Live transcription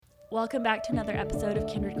Welcome back to another episode of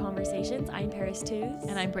Kindred Conversations. I'm Paris Tews.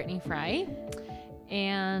 And I'm Brittany Fry.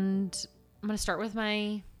 And I'm going to start with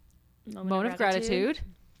my moment of gratitude,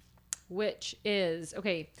 which is,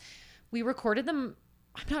 okay, we recorded them.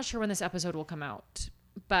 I'm not sure when this episode will come out,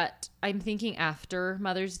 but I'm thinking after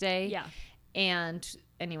Mother's Day. Yeah. And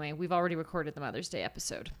anyway, we've already recorded the Mother's Day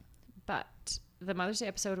episode. But the Mother's Day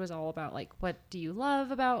episode was all about, like, what do you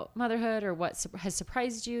love about motherhood, or what has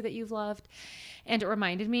surprised you that you've loved? And it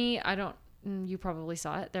reminded me, you probably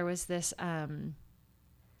saw it. There was this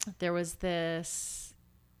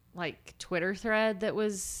like Twitter thread that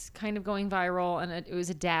was kind of going viral, and it was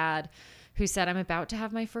a dad who said, I'm about to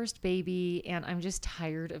have my first baby and I'm just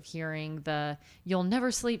tired of hearing you'll never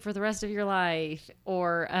sleep for the rest of your life,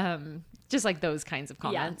 or just like those kinds of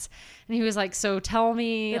comments. Yeah. And he was like, so tell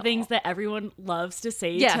me the things that everyone loves to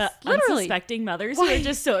say yes, to literally. Unsuspecting mothers who are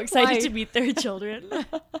just so excited to meet their children.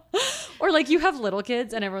 Or like you have little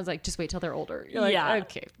kids and everyone's like, just wait till they're older. You're like, yeah.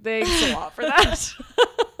 Okay, thanks a lot for that.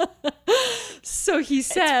 So he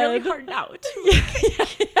said, it's really hard now.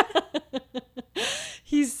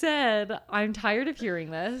 He said, I'm tired of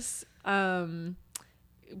hearing this.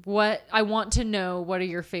 What I want to know, what are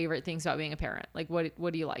your favorite things about being a parent? Like,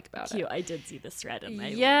 what do you like about Cute. it? I did see this thread and I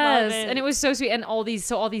yes, love it. And it was so sweet. And all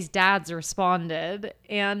these dads responded,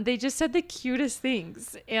 and they just said the cutest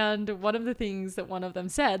things. And one of the things that one of them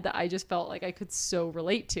said that I just felt like I could so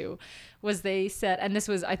relate to was they said, and this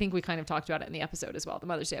was, I think we kind of talked about it in the episode as well, the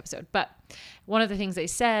Mother's Day episode. But one of the things they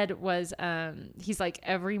said was, he's like,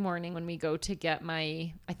 every morning when we go to get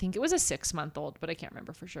I think it was a 6-month-old, but I can't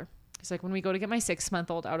remember for sure. It's like when we go to get my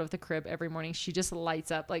 6-month-old out of the crib every morning, she just lights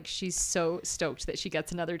up. Like, she's so stoked that she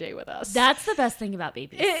gets another day with us. That's the best thing about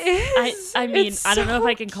babies. It is. I mean, I don't know if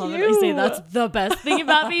I can confidently say that's the best thing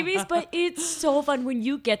about babies, but it's so fun when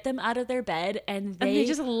you get them out of their bed and they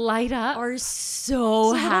just light up. Are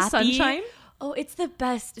so happy. Sunshine. Oh, it's the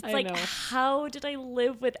best. It's like, know. How did I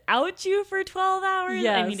live without you for 12 hours?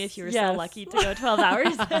 Yes, I mean, if you were so lucky to go 12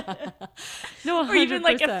 hours. No, 100%. Or even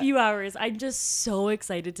like a few hours. I'm just so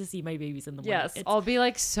excited to see my babies in the morning. Yes, I'll be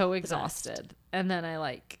like so exhausted. And then I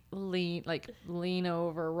like lean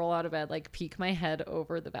over, roll out of bed, like peek my head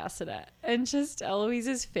over the bassinet, and just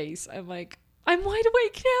Eloise's face. I'm like, I'm wide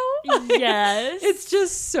awake now. Yes. It's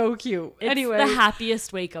just so cute. It's anyway, the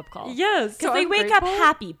happiest wake up call. Yes. Because they wake up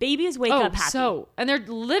happy. Babies wake up happy. And they're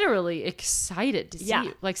literally excited to see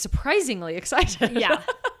you. Like, surprisingly excited. Yeah.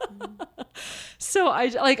 So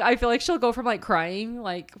I feel like she'll go from like crying,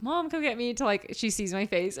 like, Mom, come get me, to like she sees my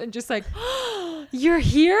face and just like, oh, you're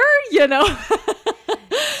here, you know?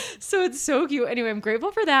 So it's so cute. Anyway, I'm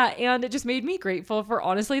grateful for that. And it just made me grateful for,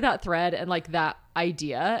 honestly, that thread and like that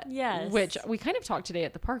idea. Yes. Which we kind of talked today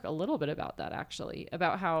at the park a little bit about that, actually,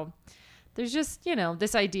 about how there's just,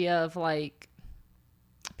 this idea of like,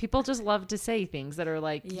 people just love to say things that are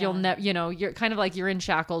like, you'll never, you're kind of like, you're in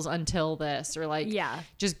shackles until this, or like,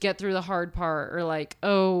 just get through the hard part, or like,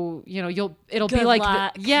 oh, it'll Good be like,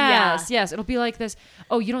 luck. yes, it'll be like this.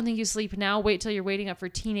 Oh, you don't think you sleep now? Wait till you're waiting up for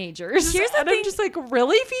teenagers. Here's the thing. I'm just like,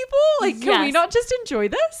 really, people? Like, can we not just enjoy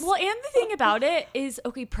this? Well, and the thing about it is,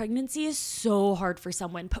 okay, pregnancy is so hard for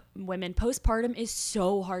some women. Postpartum is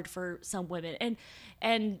so hard for some women.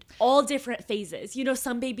 And all different phases.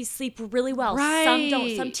 Some babies sleep really well. Right. Some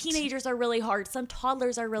don't. Some teenagers are really hard. Some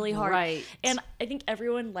toddlers are really hard. Right. And I think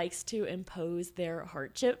everyone likes to impose their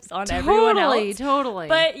hardships on everyone else. Totally.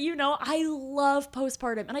 But, I love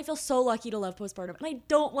postpartum. And I feel so lucky to love postpartum. And I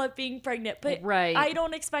don't love being pregnant. But I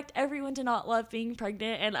don't expect everyone to not love being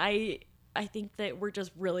pregnant. And I think that we're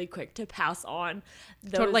just really quick to pass on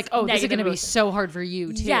those like, oh, this is going to be so hard for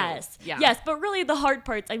you too. Yes. Yeah. Yes. But really the hard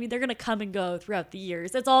parts, I mean, they're going to come and go throughout the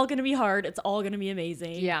years. It's all going to be hard. It's all going to be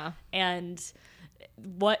amazing. Yeah. And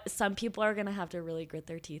what some people are going to have to really grit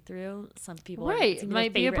their teeth through. Some people it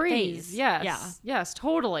might be a breeze. Phase. Yes. Yeah. Yes,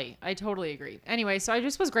 totally. I totally agree. Anyway, so I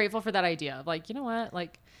just was grateful for that idea of like, you know what?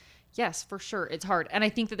 Like, yes, for sure. It's hard. And I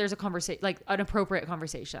think that there's a conversation, like an appropriate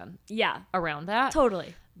conversation. Yeah. Around that.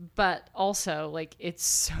 Totally. But also, like, it's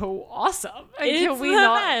so awesome. And it's can we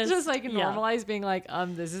not best. just like normalize being like,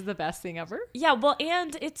 this is the best thing ever? Yeah. Well,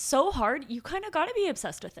 and it's so hard. You kind of got to be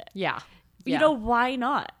obsessed with it. Yeah. Why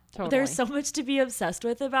not? Totally. There's so much to be obsessed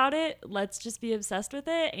with about it. Let's just be obsessed with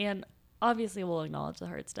it. And obviously we'll acknowledge the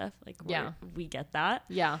hard stuff. Like, we get that.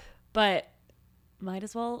 Yeah. But might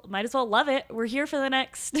as well love it. We're here for the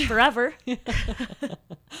next forever.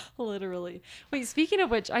 Literally. Wait, speaking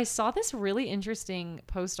of which, I saw this really interesting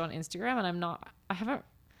post on Instagram, and I haven't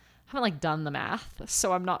like done the math,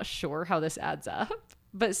 so I'm not sure how this adds up.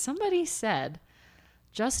 But somebody said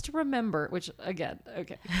just remember, which again,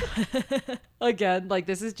 okay. Again, like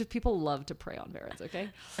this is just people love to prey on parents, okay?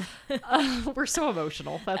 We're so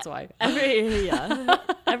emotional. That's why.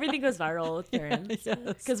 Everything goes viral with parents.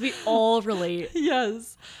 Because we all relate.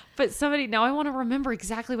 Yes. But now I want to remember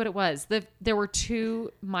exactly what it was. There were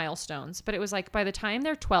 2 milestones, but it was like by the time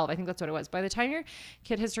they're 12, I think that's what it was. By the time your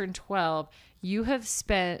kid has turned 12, you have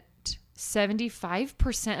spent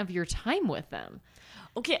 75% of your time with them.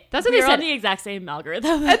 Okay, that's what they said. We're on the exact same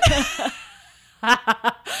algorithm.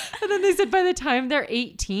 And then they said by the time they're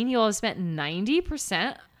 18, you'll have spent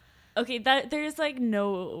 90%. Okay, there's like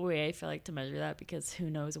no way I feel like to measure that because who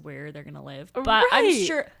knows where they're gonna live. But right.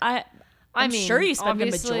 I'm sure you spend the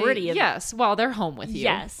majority of yes, while they're home with you.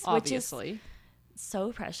 Yes, obviously. Which is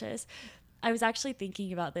so precious. I was actually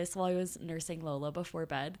thinking about this while I was nursing Lola before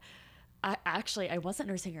bed. I wasn't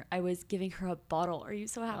nursing her. I was giving her a bottle. Are you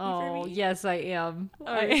so happy for me? Oh, yes, I am.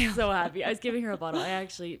 I'm so happy. I was giving her a bottle. I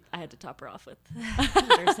had to top her off with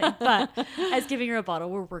nursing. But I was giving her a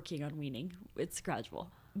bottle. We're working on weaning. It's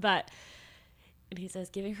gradual. And he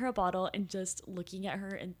says, giving her a bottle and just looking at her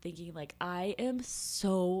and thinking, like, I am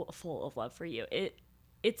so full of love for you.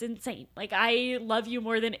 It's insane. Like, I love you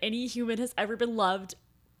more than any human has ever been loved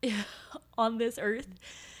on this earth.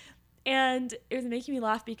 And it was making me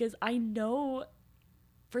laugh because I know,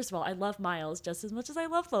 first of all, I love Miles just as much as I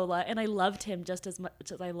love Lola, and I loved him just as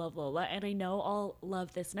much as I love Lola, and I know I'll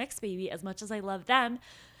love this next baby as much as I love them.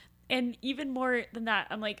 And even more than that,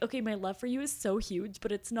 I'm like, okay, my love for you is so huge,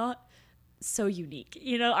 but it's not so unique.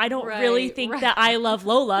 You know, I don't really think that I love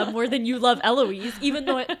Lola more than you love Eloise, even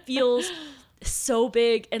though it feels so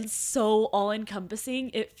big and so all-encompassing.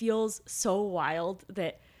 It feels so wild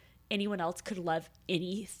that anyone else could love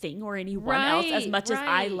anything or anyone else as much as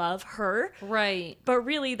I love her. Right. But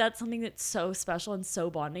really, that's something that's so special and so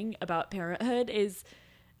bonding about parenthood is,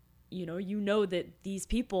 you know that these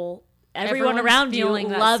people, everyone around you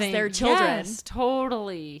loves their children. Yes,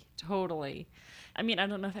 totally. I mean, I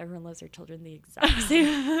don't know if everyone loves their children the exact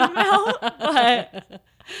same amount, but...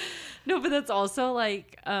 No, but that's also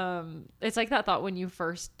like, it's like that thought when you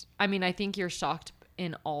first, I mean, I think you're shocked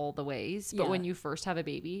in all the ways, but when you first have a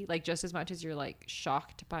baby, like just as much as you're like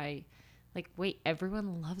shocked by like, wait,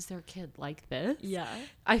 everyone loves their kid like this. Yeah.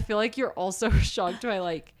 I feel like you're also shocked by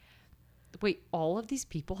like, wait, all of these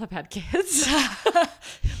people have had kids?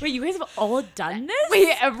 Wait, you guys have all done this?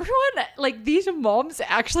 Wait, everyone, like these moms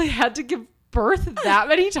actually had to give birth that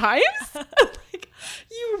many times? Like,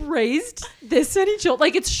 you raised this many children?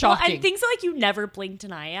 Like, it's shocking. Well, and things like you never blinked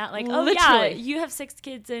an eye at. Like, literally. Oh yeah, you have 6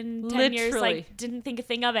 kids in 10 years. Like, didn't think a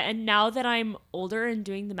thing of it. And now that I'm older and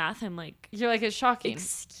doing the math, I'm like... You're like, it's shocking.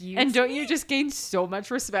 Excuse And don't me? you just gain so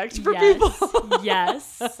much respect for people?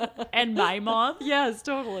 Yes. And my mom? Yes,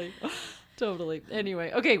 totally. Totally.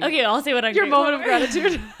 Anyway, okay, I'll say what I'm your moment of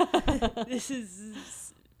gratitude. This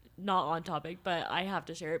is not on topic, but I have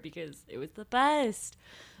to share it because it was the best.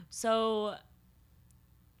 So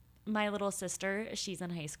my little sister, she's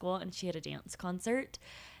in high school and she had a dance concert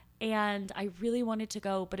and I really wanted to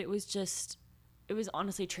go, but it was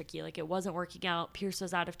honestly tricky. Like, it wasn't working out. Pierce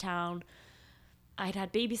was out of town. I'd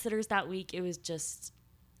had babysitters that week. It was just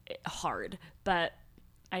hard, but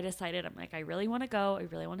I decided, I'm like, I really want to go. I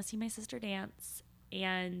really want to see my sister dance.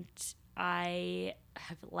 And I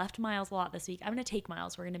have left Miles a lot this week. I'm going to take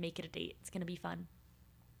Miles. We're going to make it a date. It's going to be fun.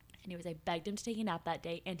 Anyways, I begged him to take a nap that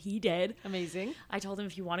day, and he did. Amazing. I told him,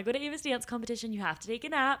 if you want to go to Ava's dance competition, you have to take a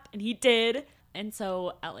nap, and he did. And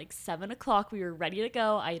so at like 7 o'clock, we were ready to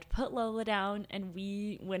go. I had put Lola down, and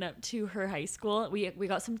we went up to her high school. We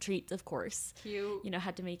got some treats, of course. Cute. You know,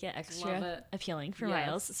 had to make it extra appealing for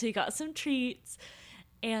Miles. So we got some treats,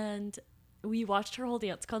 and we watched her whole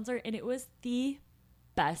dance concert, and it was the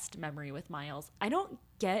best memory with Miles. I don't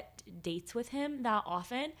get dates with him that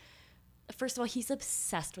often. First of all, he's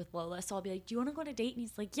obsessed with Lola. So I'll be like, do you want to go on a date? And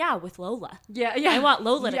he's like, yeah, with Lola. Yeah. I want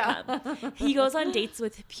Lola to come. He goes on dates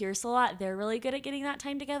with Pierce a lot. They're really good at getting that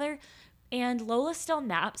time together. And Lola still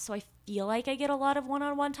naps, so I feel like I get a lot of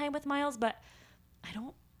one-on-one time with Miles, but I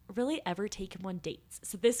don't really ever take him on dates.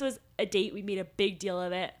 So this was a date. We made a big deal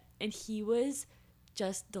of it. And he was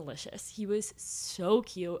just delicious. He was so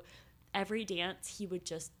cute. Every dance he would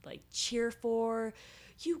just like cheer for.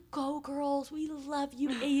 You go, girls. We love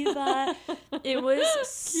you, Ava. It was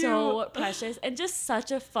so precious and just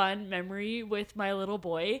such a fun memory with my little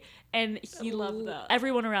boy. And he loved that.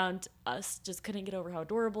 Everyone around us just couldn't get over how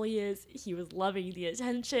adorable he is. He was loving the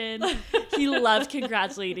attention. He loved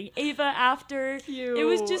congratulating Ava after. Cute. It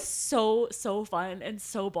was just so fun and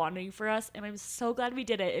so bonding for us. And I'm so glad we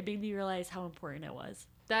did it. It made me realize how important it was.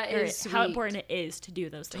 That is sweet. How important it is to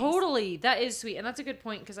do those things. Totally. That is sweet. And that's a good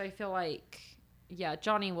point because I feel like yeah,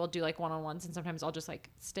 Johnny will do like one-on-ones, and sometimes I'll just like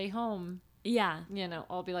stay home. Yeah. You know,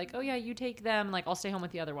 I'll be like, oh yeah, you take them. Like I'll stay home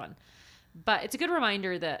with the other one. But it's a good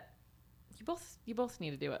reminder that you both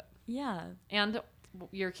need to do it. Yeah. And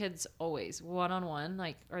your kids always one-on-one,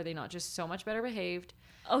 like, are they not just so much better behaved?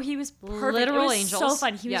 Oh, he was perfect. Literal it was angels. So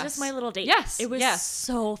fun. He was just my little date. Yes. It was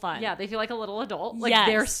so fun. Yeah, they feel like a little adult. Like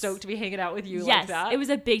they're stoked to be hanging out with you like that. It was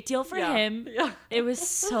a big deal for him. Yeah. It was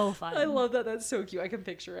so fun. I love that. That's so cute. I can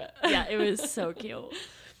picture it. Yeah, it was so cute.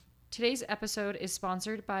 Today's episode is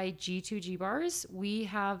sponsored by G2G Bars. We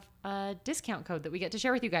have a discount code that we get to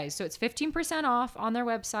share with you guys. So it's 15% off on their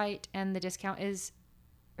website, and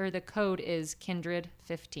the code is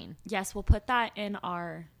Kindred15. Yes, we'll put that in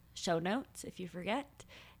our show notes if you forget.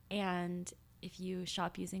 And if you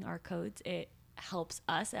shop using our codes, it helps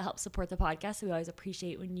us. It helps support the podcast. So we always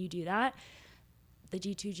appreciate when you do that. The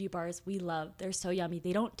G2G bars we love. They're so yummy.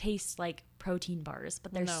 They don't taste like protein bars,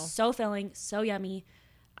 but they're so filling, so yummy.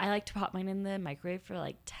 I like to pop mine in the microwave for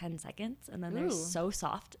like 10 seconds, and then they're so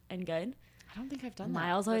soft and good. I don't think I've done that.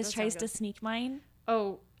 Miles always tries to sneak mine.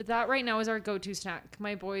 Oh, that right now is our go-to snack.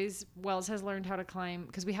 My Wells has learned how to climb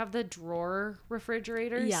because we have the drawer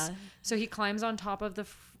refrigerators. Yeah. So he climbs on top of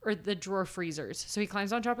the drawer freezers. So he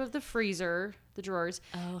climbs on top of the freezer, the drawers,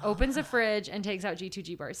 opens the fridge, and takes out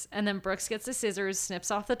G2G bars. And then Brooks gets the scissors,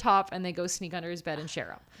 snips off the top, and they go sneak under his bed and share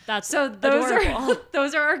them. That's so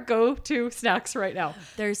those are our go-to snacks right now.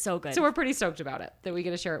 They're so good. So we're pretty stoked about it that we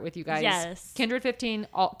get to share it with you guys. Yes.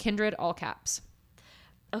 Kindred15, Kindred all caps.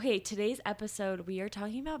 Okay, today's episode, we are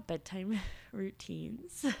talking about bedtime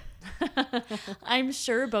routines. I'm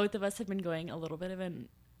sure both of us have been going a little bit of an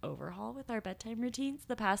overhaul with our bedtime routines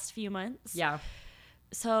the past few months. Yeah.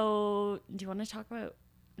 So, do you want to talk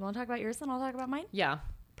about yours and I'll talk about mine? Yeah.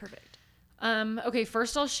 Perfect. Okay,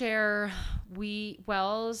 first I'll share,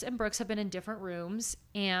 Wells and Brooks have been in different rooms,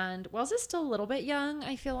 and Wells is still a little bit young,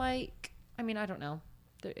 I feel like. I mean, I don't know.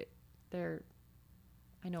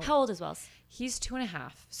 I know. How old is Wells? He's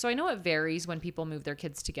 2.5. So I know it varies when people move their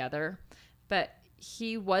kids together, but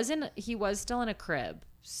he was still in a crib.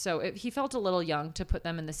 So he felt a little young to put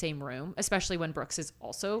them in the same room, especially when Brooks is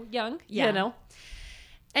also young, you know?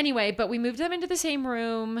 Anyway, but we moved them into the same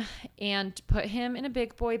room and put him in a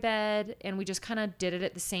big boy bed, and we just kind of did it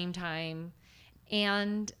at the same time.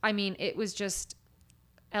 And I mean, it was just,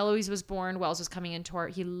 Eloise was born. Wells was coming into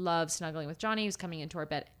he loved snuggling with Johnny. He was coming into our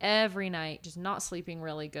bed every night, just not sleeping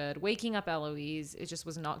really good, waking up Eloise. It just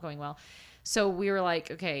was not going well. So we were like,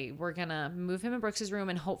 okay, we're going to move him in Brooks's room,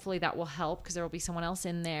 and hopefully that will help because there will be someone else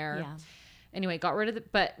in there. Yeah. Anyway, got rid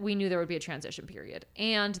of but we knew there would be a transition period,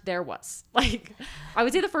 and there was. Like, I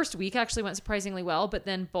would say the first week actually went surprisingly well, but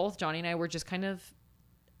then both Johnny and I were just kind of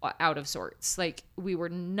out of sorts. Like,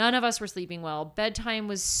 none of us were sleeping well. Bedtime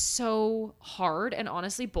was so hard, and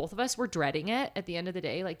honestly, both of us were dreading it at the end of the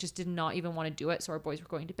day. Like, just did not even want to do it. So our boys were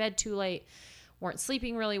going to bed too late, weren't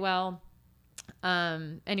sleeping really well.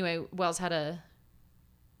 Anyway, Wells had a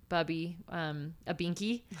bubby, a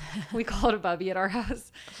binky. We call it a bubby at our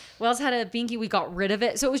house. Wells had a binky. We got rid of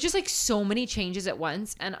it. So it was just like so many changes at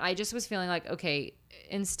once. And I just was feeling like, okay,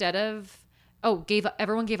 instead of,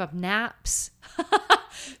 everyone gave up naps.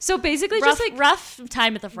 So basically rough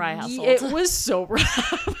time at the Fry household. It was so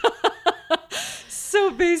rough.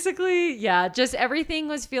 So basically, yeah, just everything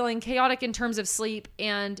was feeling chaotic in terms of sleep.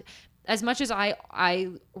 And as much as I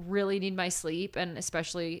really need my sleep, and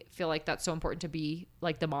especially feel like that's so important to be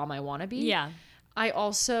like the mom I want to be. Yeah. I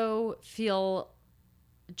also feel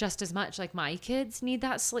just as much like my kids need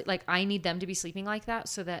that sleep. Like, I need them to be sleeping like that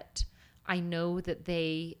so that I know that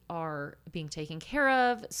they are being taken care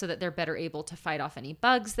of, so that they're better able to fight off any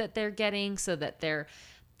bugs that they're getting, so that they're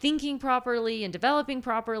thinking properly and developing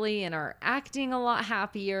properly and are acting a lot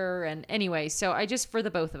happier. And anyway, so for the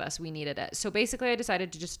both of us, we needed it. So basically I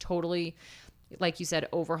decided to just totally, like you said,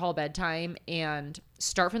 overhaul bedtime and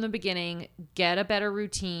start from the beginning, get a better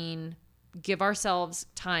routine, give ourselves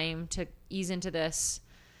time to ease into this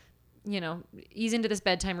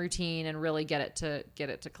bedtime routine and really get it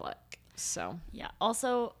to click. So, yeah.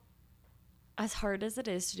 Also, as hard as it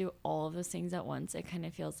is to do all of those things at once, it kind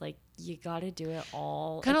of feels like you got to do it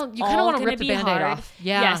all. You kind of want to rip the Band-Aid off.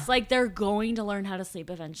 Yeah. Yes, like they're going to learn how to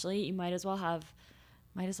sleep eventually. You might as well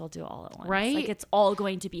do it all at once. Right? Like, it's all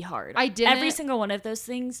going to be hard. Every single one of those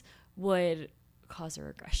things would cause a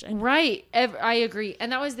regression. Right. I agree.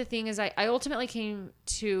 And that was the thing, is I ultimately came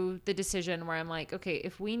to the decision where I'm like, okay,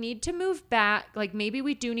 if we need to move back, like maybe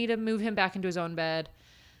we do need to move him back into his own bed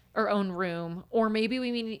or own room, or maybe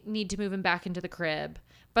we need to move him back into the crib.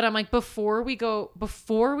 But I'm like, before we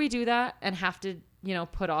do that and have to,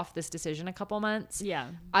 put off this decision a couple months, yeah,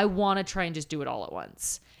 I want to try and just do it all at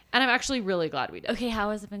once. And I'm actually really glad we did. Okay,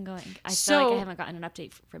 how has it been going? I feel like I haven't gotten an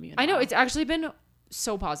update from you. I know. It's actually been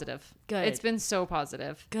so positive. Good. It's been so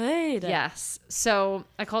positive. Good. Yes. So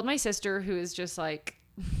I called my sister, who is just like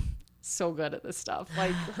so good at this stuff.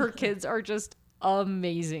 Like her kids are just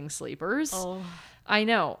amazing sleepers. Oh. I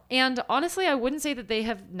know. And honestly, I wouldn't say that they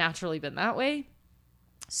have naturally been that way.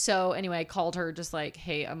 So anyway, I called her just like,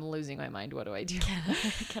 hey, I'm losing my mind. What do I do?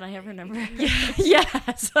 Can I have her number?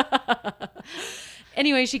 Yes.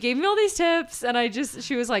 Anyway, she gave me all these tips and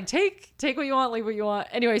she was like, take what you want, leave what you want.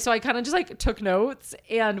 Anyway, so I kind of just like took notes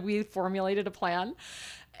and we formulated a plan.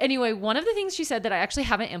 Anyway, one of the things she said that I actually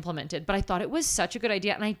haven't implemented, but I thought it was such a good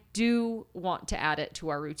idea and I do want to add it to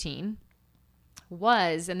our routine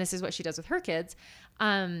was, and this is what she does with her kids,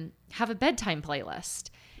 have a bedtime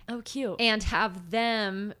playlist. Oh, cute. And have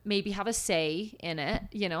them maybe have a say in it,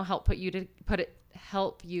 help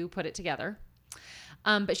you put it together.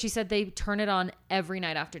 But she said they turn it on every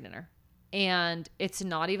night after dinner. And it's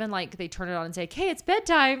not even like they turn it on and say, hey, it's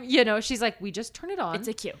bedtime. She's like, we just turn it on. It's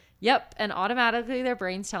a cue. Yep. And automatically their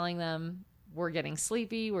brain's telling them we're getting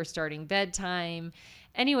sleepy. We're starting bedtime.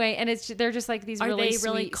 Anyway, and they're just like these really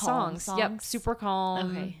sweet songs. Yep. Super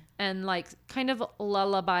calm. Okay. And like kind of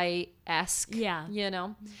lullaby-esque. Yeah.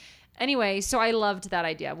 Anyway, so I loved that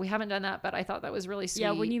idea. We haven't done that, but I thought that was really sweet.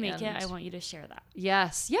 Yeah, when you make it, I want you to share that.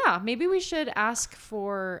 Yes. Yeah. Maybe we should ask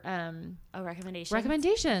for a recommendation.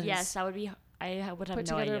 Recommendations. Yes, that would be. I would have put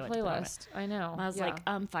no together idea a playlist. I know. I was like,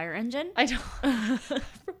 Fire Engine. I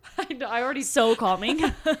know. I already so calming.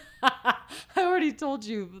 I already told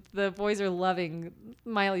you the boys are loving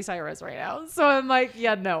Miley Cyrus right now. So I'm like,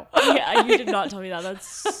 yeah, no. Yeah, you did not tell me that. That's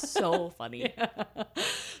so funny. Yeah.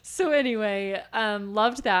 So anyway,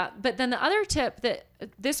 loved that. But then the other tip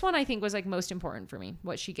this one I think was like most important for me,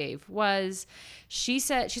 what she gave was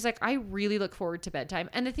she's like, I really look forward to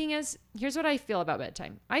bedtime. And the thing is, here's what I feel about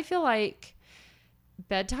bedtime. I feel like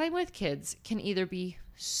bedtime with kids can either be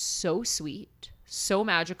so sweet, so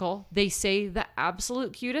magical. They say the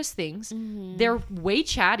absolute cutest things. Mm-hmm. They're way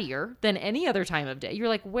chattier than any other time of day. You're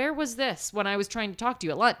like, where was this when I was trying to talk to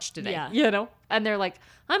you at lunch today? Yeah. And they're like,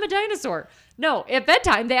 I'm a dinosaur. No, at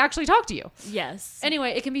bedtime, they actually talk to you. Yes.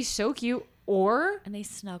 Anyway, it can be so cute and they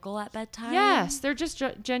snuggle at bedtime. Yes, they're just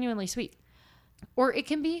genuinely sweet. Or it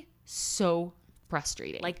can be so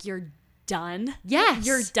frustrating. Like you're done. Yes.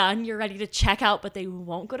 You're done. You're ready to check out, but they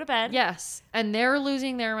won't go to bed. Yes. And they're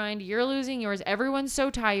losing their mind. You're losing yours. Everyone's so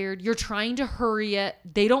tired. You're trying to hurry it.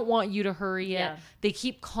 They don't want you to hurry it. Yeah. They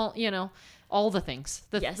keep all the things.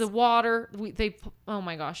 The water. Oh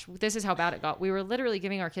my gosh. This is how bad it got. We were literally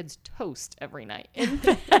giving our kids toast every night in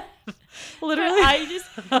bed. Literally.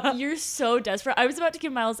 You're so desperate. I was about to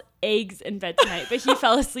give Miles eggs in bed tonight, but he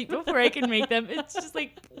fell asleep before I could make them. It's just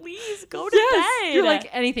like, please go to bed. You're like,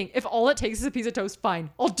 anything. If all it takes is a piece of toast,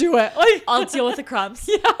 fine. I'll do it. I'll deal with the crumbs.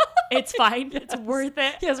 Yeah. It's fine. Yes. It's worth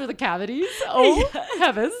it. Yes, with the cavities. Oh,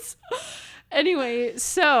 heavens. Anyway,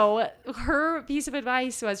 so her piece of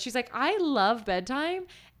advice was, she's like, I love bedtime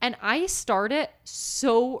and I start it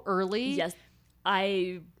so early. Yes.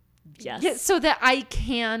 Yeah, so that I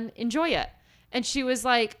can enjoy it. And she was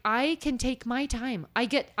like, I can take my time. I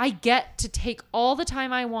get to take all the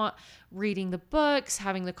time I want, reading the books,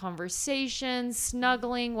 having the conversations,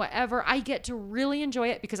 snuggling, whatever. I get to really enjoy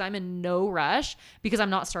it because I'm in no rush because I'm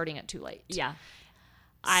not starting it too late. Yeah.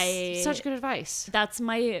 Such good advice. That's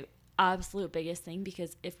my absolute biggest thing,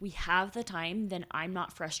 because if we have the time, then I'm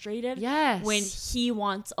not frustrated. Yes. When he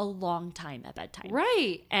wants a long time at bedtime.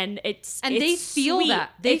 Right. And they feel sweet.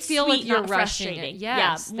 that. They it's feel sweet, if you're not rushing it.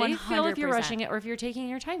 Yes. Yeah, 100%. They feel if you're rushing it or if you're taking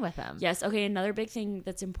your time with them. Yes. Okay. Another big thing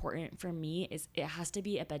that's important for me is it has to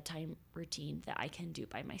be a bedtime routine that I can do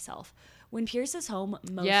by myself. When Pierce is home,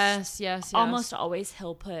 almost always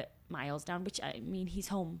he'll put Miles down, which I mean, he's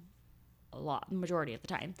home the majority of the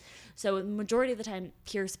time. So the majority of the time,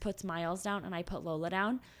 Pierce puts Miles down and I put Lola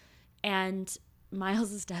down. And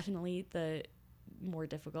Miles is definitely the more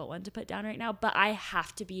difficult one to put down right now. But I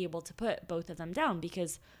have to be able to put both of them down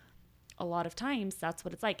because a lot of times that's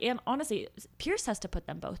what it's like. And honestly, Pierce has to put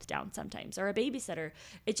them both down sometimes, or a babysitter.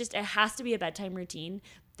 It has to be a bedtime routine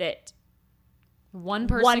that one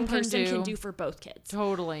person can do for both kids.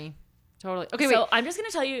 Totally. Okay, so wait. I'm just going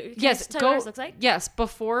to tell you what ours looks like. Yes,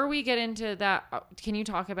 before we get into that, can you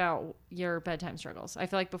talk about your bedtime struggles? I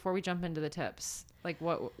feel like before we jump into the tips, like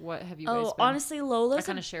what have you guys been? Honestly, Lola's I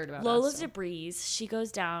kind of shared about Lola's a breeze. She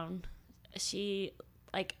goes down.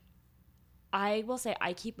 I will say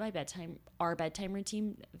I keep our bedtime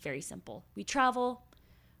routine very simple. We travel,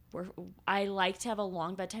 I like to have a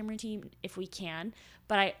long bedtime routine if we can,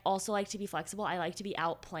 but I also like to be flexible. I like to be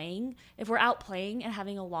out playing. If we're out playing and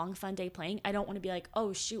having a long, fun day playing, I don't want to be like,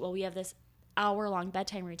 oh, shoot, well, we have this hour-long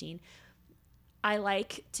bedtime routine. I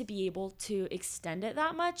like to be able to extend it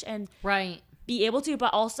that much and be able to,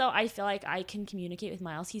 but also I feel like I can communicate with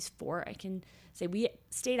Miles. He's 4. I can say, we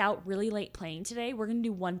stayed out really late playing today. We're going to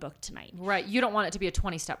do one book tonight. Right. You don't want it to be a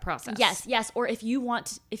 20-step process. Yes. Or if you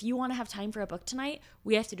want to have time for a book tonight,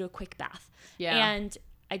 we have to do a quick bath. Yeah. And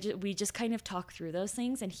we just kind of talk through those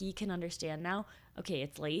things, and he can understand now, okay,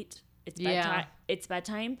 it's late. It's bedtime. Yeah. It's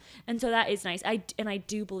bedtime. And so that is nice. I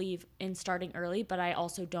do believe in starting early, but I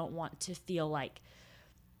also don't want to feel like,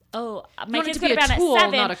 oh, my kids go to bed at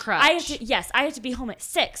 7. Not a crutch. I have to be home at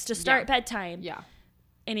 6 to start bedtime. Yeah.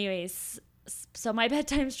 Anyways, so my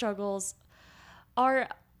bedtime struggles are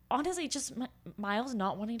honestly just Miles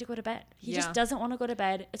not wanting to go to bed. He just doesn't want to go to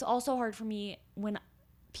bed. It's also hard for me when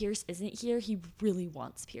Pierce isn't here. He really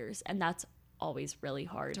wants Pierce, and that's always really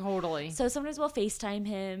hard. Totally. So sometimes we'll FaceTime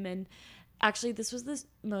him, and actually this was the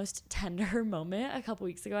most tender moment a couple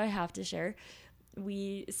weeks ago I have to share.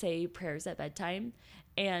 We say prayers at bedtime,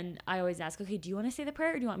 and I always ask, okay, do you want to say the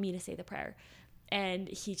prayer or do you want me to say the prayer? And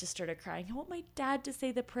he just started crying. I want my dad to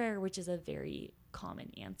say the prayer, which is a very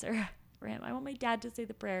common answer for him. I want my dad to say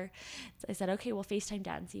the prayer. So I said, okay, we'll FaceTime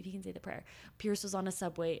dad and see if he can say the prayer. Pierce was on a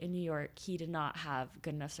subway in New York. He did not have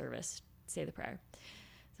good enough service to say the prayer.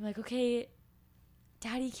 So I'm like, okay,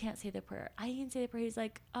 Daddy can't say the prayer. I can say the prayer. He's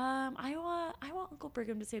like, I want Uncle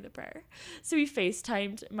Brigham to say the prayer. So we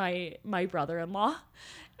FaceTimed my brother-in-law,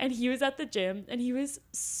 and he was at the gym, and he was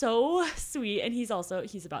so sweet. And he's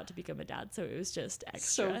about to become a dad, so it was just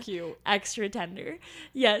extra, so cute, extra tender.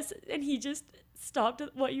 Yes, and he just stopped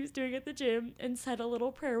what he was doing at the gym and said a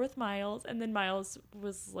little prayer with Miles, and then Miles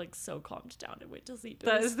was like so calmed down and went to sleep.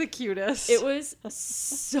 That is the cutest. It was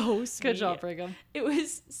so sweet. Good job, Brigham. It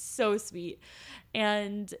was so sweet.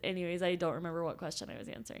 And anyways, I don't remember what question I was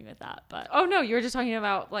answering with that, but oh no, you were just talking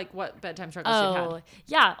about like what bedtime struggles you had.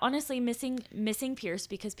 Yeah, honestly, missing Pierce,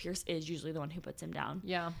 because Pierce is usually the one who puts him down.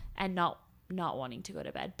 Yeah, and not wanting to go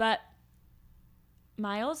to bed, but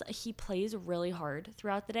Miles, he plays really hard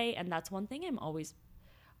throughout the day, and that's one thing I'm always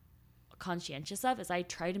conscientious of, is I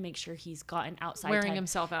try to make sure he's gotten outside, wearing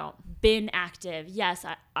himself out, been active. Yes,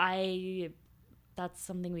 I that's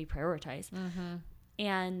something we prioritize. Mm-hmm.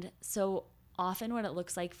 And so often what it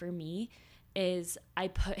looks like for me is I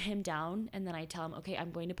put him down, and then I tell him, okay,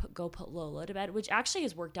 I'm going to go put Lola to bed, which actually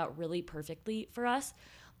has worked out really perfectly for us.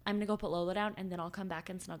 I'm going to go put Lola down, and then I'll come back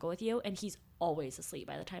and snuggle with you. And he's always asleep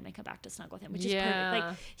by the time I come back to snuggle with him, which is perfect.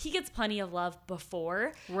 Like, he gets plenty of love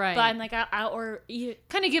before. Right. But I'm like,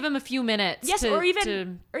 kind of give him a few minutes. Yes, or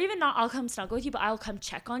even not, I'll come snuggle with you, but I'll come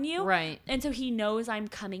check on you. Right. And so he knows I'm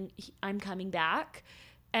coming back.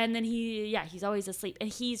 And then he's always asleep.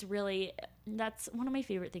 And he's really, that's one of my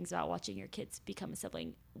favorite things about watching your kids become a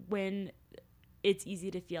sibling, when it's easy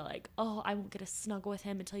to feel like, oh, I'm going to snuggle with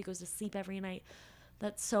him until he goes to sleep every night.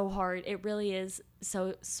 That's so hard. It really is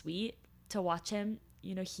so sweet to watch him.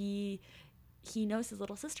 You know, he knows his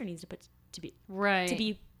little sister needs to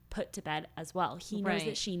be put to bed as well. He knows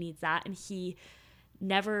that she needs that, and he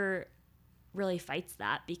never really fights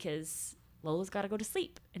that, because Lola's got to go to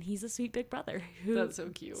sleep, and he's a sweet big brother who that's so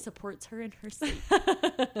cute, supports her in her sleep.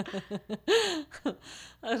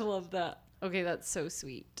 I love that. Okay, that's so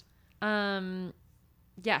sweet.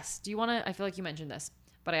 Yes. Do you want to? I feel like you mentioned this,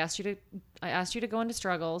 but I asked you to go into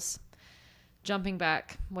struggles. Jumping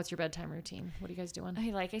back, what's your bedtime routine? What are you guys doing?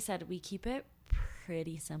 Okay, like I said, we keep it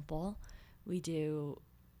pretty simple. We do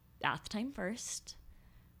bath time first.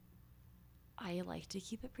 I like to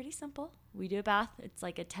keep it pretty simple. We do a bath. It's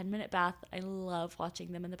like a 10-minute bath. I love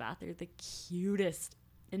watching them in the bath. They're the cutest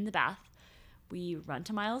in the bath. We run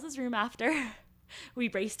to Miles's room after. We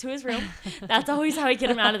race to his room. That's always how I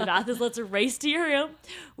get him out of the bath, is let's race to your room.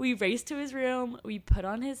 We race to his room. We put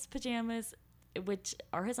on his pajamas, which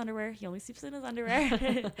are his underwear. He only sleeps in his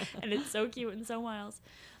underwear. And it's so cute and so Miles.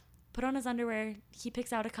 Put on his underwear. He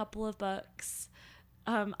picks out a couple of books.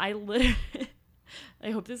 I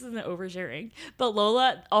hope this isn't oversharing, but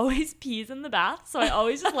Lola always pees in the bath, so I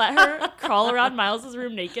always just let her crawl around Miles's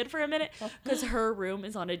room naked for a minute, because her room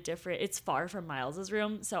is it's far from Miles's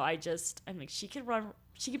room, so I'm like, she could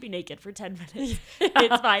be naked for 10 minutes. Yeah.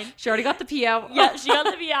 It's fine. She already got the pee out. Yeah, she got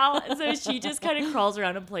the pee out, and so she just kind of crawls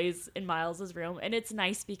around and plays in Miles's room, and it's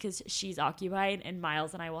nice because she's occupied, and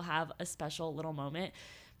Miles and I will have a special little moment.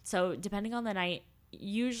 So depending on the night,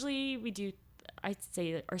 usually I'd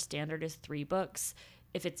say our standard is 3 books.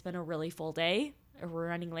 If it's been a really full day or we're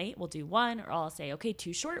running late, we'll do 1, or I'll say, okay,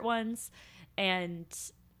 2 short ones. And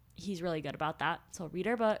he's really good about that. So we'll read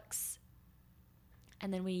our books.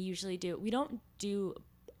 And then we don't do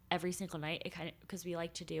every single night. It kind of, because we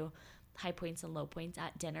like to do high points and low points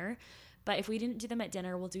at dinner. But if we didn't do them at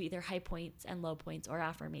dinner, we'll do either high points and low points or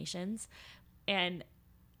affirmations. And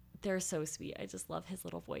they're so sweet. I just love his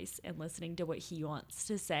little voice and listening to what he wants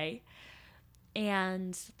to say.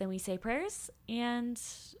 And then we say prayers and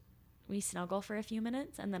we snuggle for a few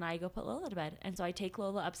minutes, and then I go put Lola to bed. And so I take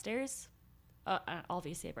Lola upstairs.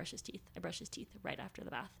 Obviously, I brush his teeth. I brush his teeth right after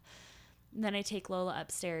the bath. And then I take Lola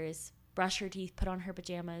upstairs, brush her teeth, put on her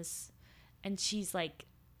pajamas. And she's like,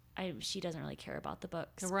 she doesn't really care about the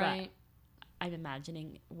books. Right. But I'm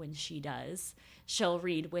imagining when she does, she'll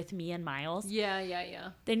read with me and Miles. Yeah.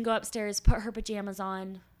 Then go upstairs, put her pajamas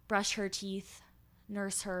on, brush her teeth,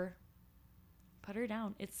 nurse her, put her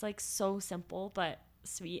down. It's like so simple but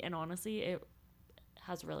sweet, and honestly, it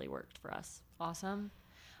has really worked for us. Awesome.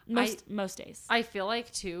 Most days. I feel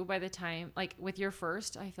like too, by the time, like with your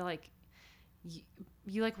first, I feel like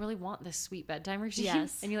you like really want this sweet bedtime routine.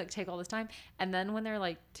 Yes. And you like take all this time. And then when they're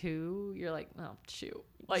like 2, you're like, oh shoot.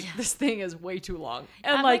 Like this thing is way too long.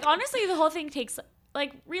 And like honestly, the whole thing takes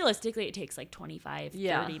like realistically it takes like 25,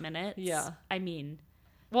 30 minutes. Yeah. I mean,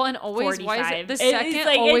 well, and always 45. Why is it the second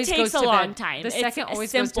like, always it takes goes a to long bed. time. The second it's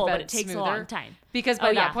always simple, goes to bed but it takes smoother. a long time. Because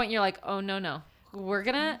by that point you're like, oh no. We're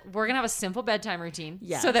gonna have a simple bedtime routine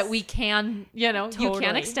so that we can, you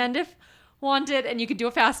can extend if wanted, and you can do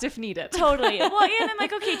it fast if needed. Totally. Well, and I'm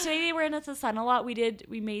like, okay, today they were in the sun a lot.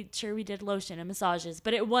 We made sure we did lotion and massages,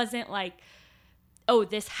 but it wasn't like, oh,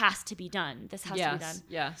 this has to be done. This has to be done.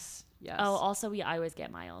 Yes. Oh, also I always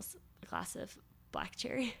get Miles a glass of black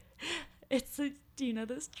cherry. Do you know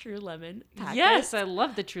this True Lemon packet? Yes, I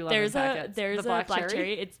love the True Lemon packets. There's a black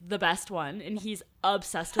cherry. It's the best one, and he's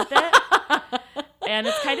obsessed with it. And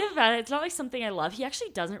it's kind of bad. It's not like something I love. He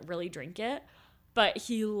actually doesn't really drink it, but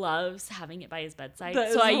he loves having it by his bedside.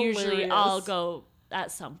 So I'll go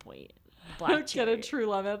at some point. Black cherry. Get a True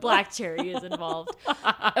Lemon. Black cherry is involved.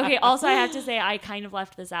 Okay, also I have to say I kind of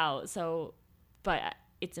left this out, but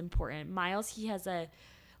it's important. Miles, he has a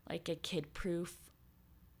kid-proof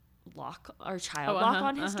lock or child lock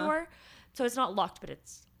on his door. So it's not locked, but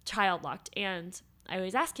it's child locked. And I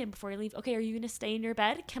always ask him before I leave, okay, are you going to stay in your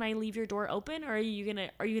bed? Can I leave your door open? Or are you going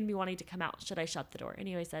to be wanting to come out? Should I shut the door? And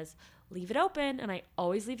he always says, leave it open. And I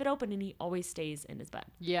always leave it open, and he always stays in his bed.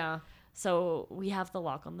 Yeah. So we have the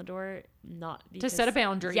lock on the door, not because, to set a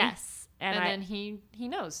boundary. Yes. And then he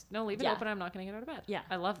knows, no, leave it open. I'm not going to get out of bed. Yeah.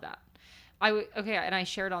 I love that. And I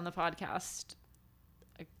shared on the podcast,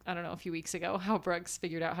 I don't know, a few weeks ago, how Brooks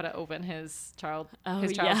figured out how to open his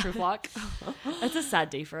child-proof lock. It's a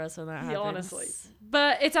sad day for us when that happens. Honestly.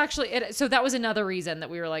 But it's actually, so that was another reason that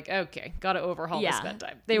we were like, okay, got to overhaul this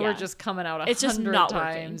bedtime. They were just coming out 100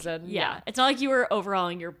 times. And it's not like you were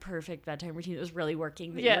overhauling your perfect bedtime routine. It was really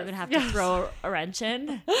working that you were going to have to throw a wrench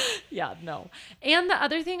in. Yeah, no. And the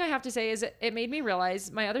other thing I have to say is it made me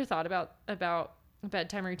realize my other thought about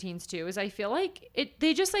bedtime routines too is I feel like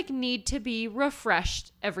they just like need to be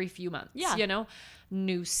refreshed every few months. Yeah.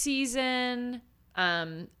 New season,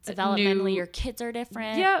 developmentally your kids are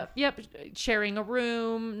different. Yep. Sharing a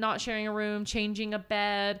room, not sharing a room, changing a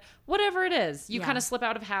bed, whatever it is. You kind of slip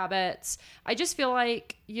out of habits. I just feel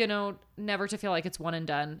like, never to feel like it's one and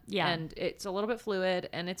done. Yeah. And it's a little bit fluid,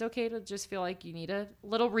 and it's okay to just feel like you need a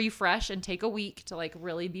little refresh and take a week to like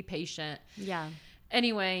really be patient. Yeah.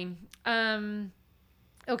 Anyway,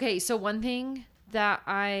 okay, so one thing that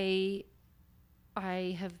I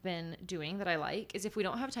have been doing that I like is if we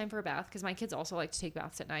don't have time for a bath, because my kids also like to take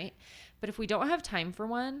baths at night, but if we don't have time for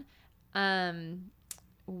one,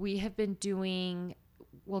 we have been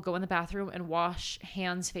we'll go in the bathroom and wash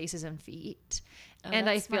hands, faces, and feet. And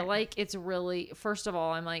I feel like it's really, first of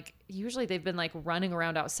all, I'm like, usually they've been like running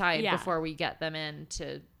around outside before we get them in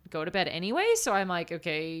to go to bed anyway. So I'm like,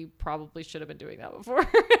 okay, probably should have been doing that before.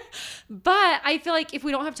 But I feel like if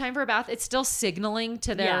we don't have time for a bath, it's still signaling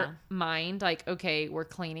to their mind, like, okay, we're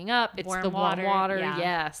cleaning up. It's warm water. Yeah.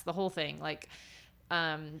 Yes. The whole thing. Like,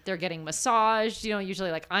 they're getting massaged,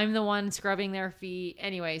 usually like I'm the one scrubbing their feet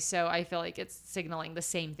anyway. So I feel like it's signaling the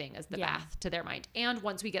same thing as the bath to their mind. And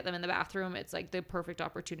once we get them in the bathroom, it's like the perfect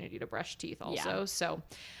opportunity to brush teeth also. Yeah. So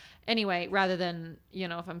anyway, rather than,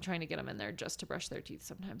 if I'm trying to get them in there just to brush their teeth,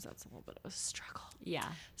 sometimes that's a little bit of a struggle. Yeah.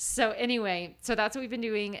 So anyway, so that's what we've been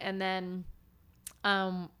doing. And then,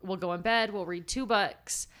 we'll go in bed, we'll read 2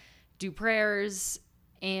 books, do prayers.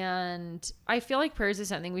 And I feel like prayers is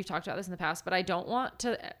something we've talked about this in the past, but I don't want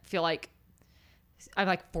to feel like I'm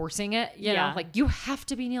like forcing it, you know, like you have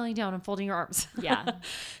to be kneeling down and folding your arms. Yeah.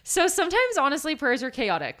 So sometimes honestly, prayers are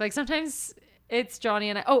chaotic. Like sometimes It's Johnny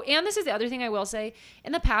and I. Oh, and this is the other thing I will say.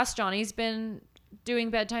 In the past, Johnny's been doing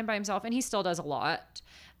bedtime by himself, and he still does a lot.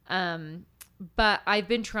 But we've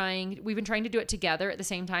been trying to do it together at the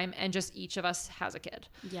same time, and just each of us has a kid.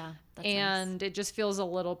 Yeah. That's and nice. It just feels a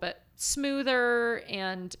little bit smoother,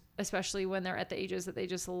 and especially when they're at the ages that they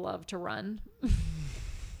just love to run.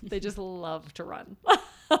 They just love to run.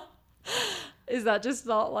 Is that just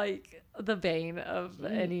not like the bane of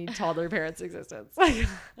any toddler parent's existence?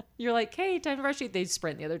 You're like, hey, time to brush teeth. They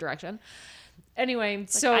sprint the other direction. Anyway,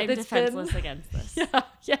 so I'm defenseless against this.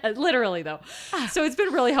 Yeah, literally though. So it's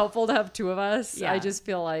been really helpful to have two of us. Yeah. I just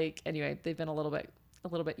feel like, anyway, they've been a little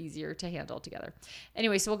bit easier to handle together.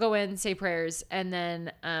 Anyway, so we'll go in, say prayers, and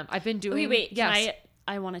then I've been doing. Wait. Yes.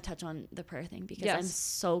 I want to touch on the prayer thing because I'm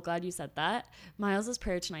so glad you said that. Miles's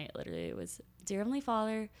prayer tonight literally was, "Dear Heavenly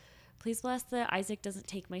Father, please bless that Isaac doesn't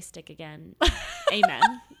take my stick again. Amen."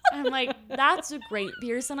 I'm like, that's great.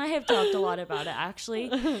 Pierce and I have talked a lot about it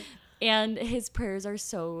actually. And his prayers are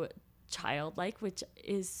so childlike, which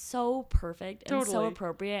is so perfect and so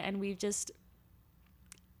appropriate. And we've just,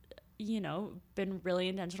 been really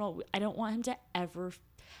intentional. I don't want him to ever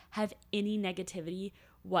have any negativity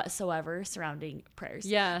whatsoever surrounding prayers.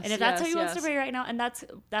 Yes. And if that's how he wants to pray right now, and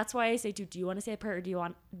that's why I say, do you want to say a prayer, or do you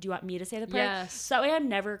want me to say the prayer? Yes. So that way I'm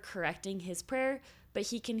never correcting his prayer, but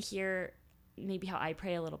he can hear maybe how I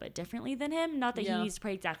pray a little bit differently than him. Not that he needs to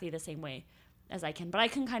pray exactly the same way as I can, but I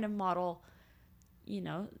can kind of model,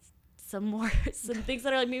 some things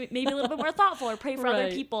that are like maybe a little bit more thoughtful, or pray for other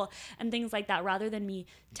people and things like that, rather than me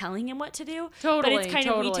telling him what to do. Totally. But it's kind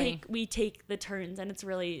of, we take the turns, and it's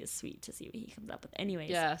really sweet to see what he comes up with. Anyways,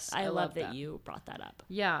 yes, I love that you brought that up.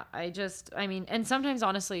 Yeah, and sometimes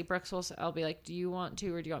honestly, Brooks I'll be like, do you want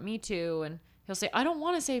to, or do you want me to? And he'll say, I don't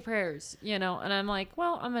want to say prayers, and I'm like,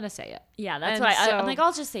 well, I'm going to say it. Yeah, that's why I'm like,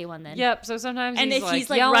 I'll just say one then. Yep. So sometimes he's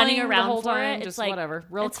like running around the whole time, it's just like, whatever,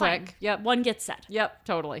 real quick. Fine. Yep. One gets said. Yep.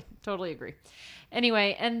 Totally agree.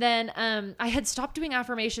 Anyway, and then I had stopped doing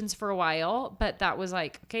affirmations for a while, but that was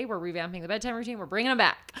like, okay, we're revamping the bedtime routine. We're bringing them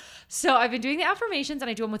back. So I've been doing the affirmations, and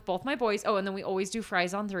I do them with both my boys. Oh, and then we always do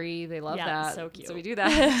fries on 3. They love that. So cute. So we do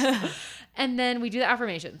that. And then we do the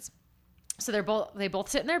affirmations. So they both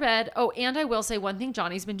sit in their bed. Oh, and I will say one thing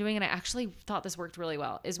Johnny's been doing, and I actually thought this worked really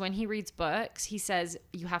well, is when he reads books, he says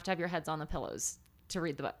you have to have your heads on the pillows to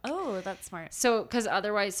read the book. Oh, that's smart. So, because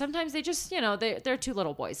otherwise, sometimes they just, they're two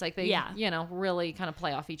little boys. Like they, really kind of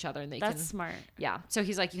play off each other, and that's smart. Yeah. So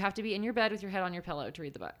he's like, you have to be in your bed with your head on your pillow to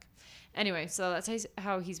read the book. Anyway, so that's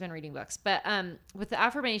how he's been reading books. But with the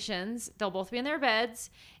affirmations, they'll both be in their beds.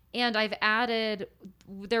 And I've added,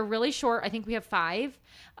 they're really short. I think we have 5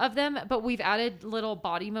 of them, but we've added little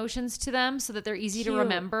body motions to them so that they're easy to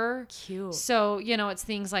remember. Cute. So, it's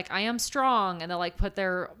things like, I am strong, and they'll like put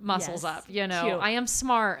their muscles up, Cute. I am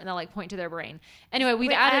smart, and they'll like point to their brain. Anyway,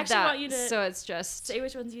 we've added that. Want you to so it's just. say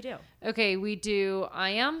which ones you do. Okay, we do, I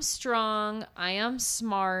am strong, I am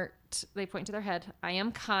smart. They point to their head. I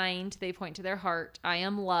am kind. They point to their heart. I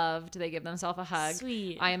am loved. They give themselves a hug.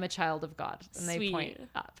 Sweet. I am a child of God. And they point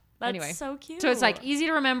up. That's anyway, so cute. So it's like easy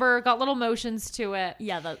to remember, got little motions to it.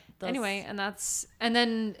 Yeah. Anyway, and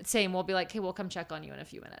then same, we'll be like, hey, we'll come check on you in a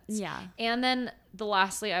few minutes. Yeah. And then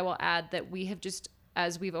lastly, I will add that we have just,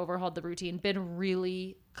 as we've overhauled the routine, been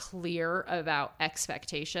really clear about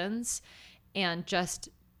expectations, and just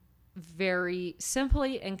very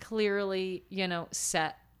simply and clearly,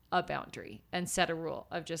 set a boundary and set a rule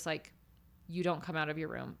of just like, you don't come out of your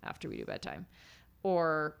room after we do bedtime,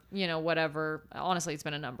 or, whatever. Honestly, it's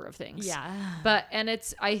been a number of things. Yeah. And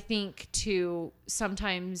it's, I think too,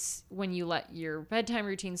 sometimes when you let your bedtime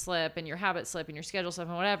routine slip and your habit slip and your schedule slip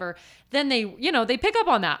and whatever, then they pick up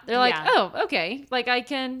on that. They're like, oh, okay. Like I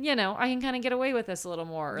can kind of get away with this a little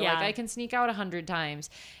more. Or like I can sneak out 100 times.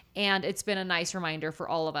 And it's been a nice reminder for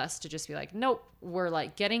all of us to just be like, nope, we're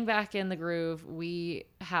like getting back in the groove. We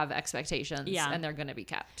have expectations and they're going to be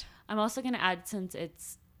kept. I'm also going to add, since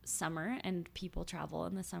it's summer and people travel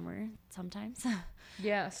in the summer sometimes.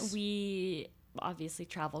 Yes. We obviously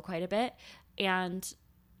travel quite a bit, and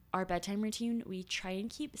our bedtime routine, we try and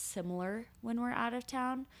keep similar when we're out of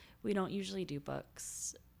town. We don't usually do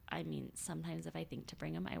books. I mean, sometimes if I think to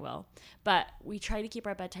bring them, I will. But we try to keep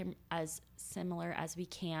our bedtime as similar as we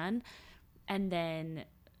can. And then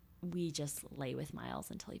we just lay with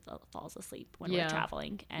Miles until he falls asleep when we're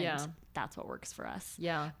traveling. And that's what works for us.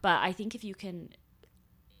 Yeah. But I think if you can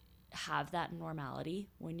have that normality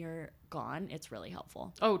when you're gone, it's really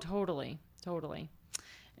helpful. Oh, totally. Totally.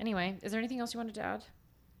 Anyway, is there anything else you wanted to add?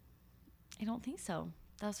 I don't think so.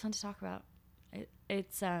 That was fun to talk about.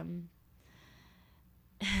 It's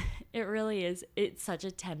It really is. It's such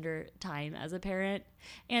a tender time as a parent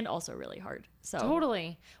and also really hard. So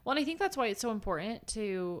totally. Well, and I think that's why it's so important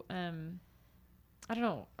to, I don't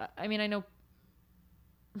know. I mean, I know,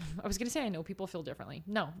 I was going to say, I know people feel differently.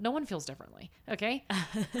 No one feels differently. Okay.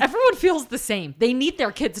 Everyone feels the same. They need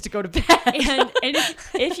their kids to go to bed. and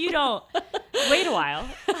if you don't, wait a while.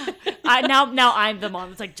 Now I'm the mom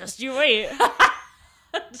that's like, just you wait.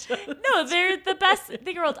 No, they're the best thing in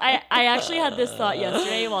the world. I actually had this thought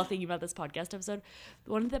yesterday while thinking about this podcast episode.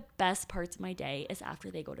 One of the best parts of my day is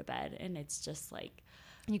after they go to bed, and it's just like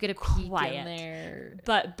you get a peek quiet in there.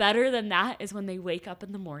 But better than that is when they wake up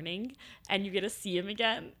in the morning and you get to see them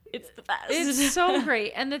again. It's the best. It's so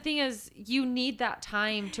great. And the thing is, you need that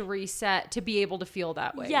time to reset to be able to feel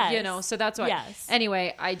that way. Yes. You know, so that's why. Yes.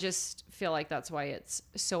 Anyway, I just feel like that's why it's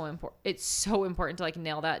so important. It's so important to like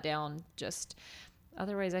nail that down. Just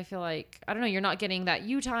otherwise, I feel like, I don't know, you're not getting that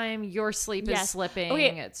you time. Your sleep is slipping.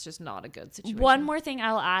 Okay. It's just not a good situation. One more thing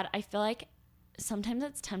I'll add. I feel like sometimes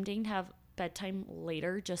it's tempting to have bedtime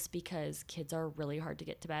later just because kids are really hard to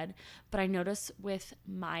get to bed. But I notice with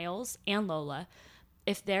Miles and Lola,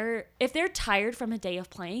 if they're tired from a day of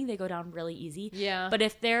playing, they go down really easy. Yeah. But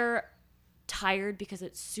if they're tired because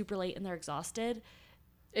it's super late and they're exhausted,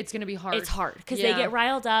 it's going to be hard. It's hard because they get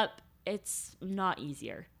riled up. It's not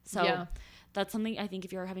easier. So that's something I think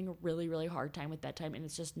if you're having a really, really hard time with bedtime and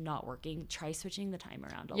it's just not working, try switching the time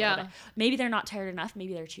around a little bit. Maybe they're not tired enough.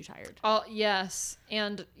 Maybe they're too tired. Oh, yes.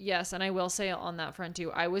 And I will say on that front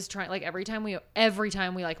too, I was trying, like every time we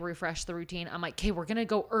like refresh the routine, I'm like, okay, we're going to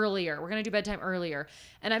go earlier. We're going to do bedtime earlier.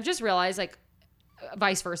 And I've just realized like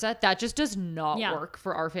vice versa, that just does not work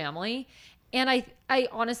for our family. And I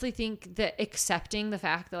honestly think that accepting the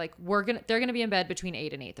fact that like they're going to be in bed between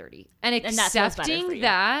 8 and 8:30 and accepting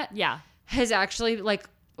that has actually like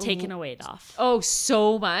taken a weight off. Oh,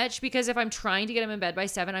 so much, because if I'm trying to get them in bed by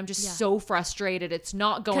 7, I'm just so frustrated. It's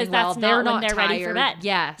not going well. They're not tired. Ready for bed.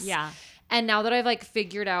 Yes. Yeah. And now that I've like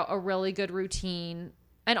figured out a really good routine,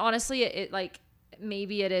 and honestly, it like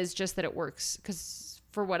maybe it is just that it works because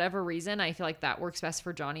for whatever reason, I feel like that works best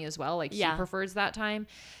for Johnny as well. Like he prefers that time.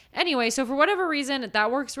 Anyway, so for whatever reason,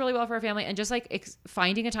 that works really well for our family, and just like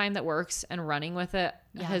finding a time that works and running with it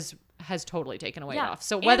has totally taken a weight off.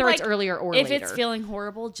 So whether it's earlier or later. If it's feeling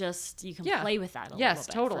horrible, just you can play with that a little bit.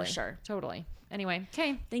 Totally. For sure. Totally. Anyway,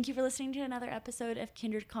 okay. Thank you for listening to another episode of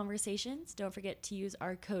Kindred Conversations. Don't forget to use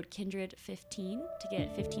our code Kindred15 to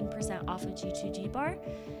get 15% off of G2G Bar.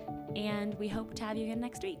 And we hope to have you again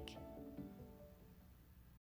next week.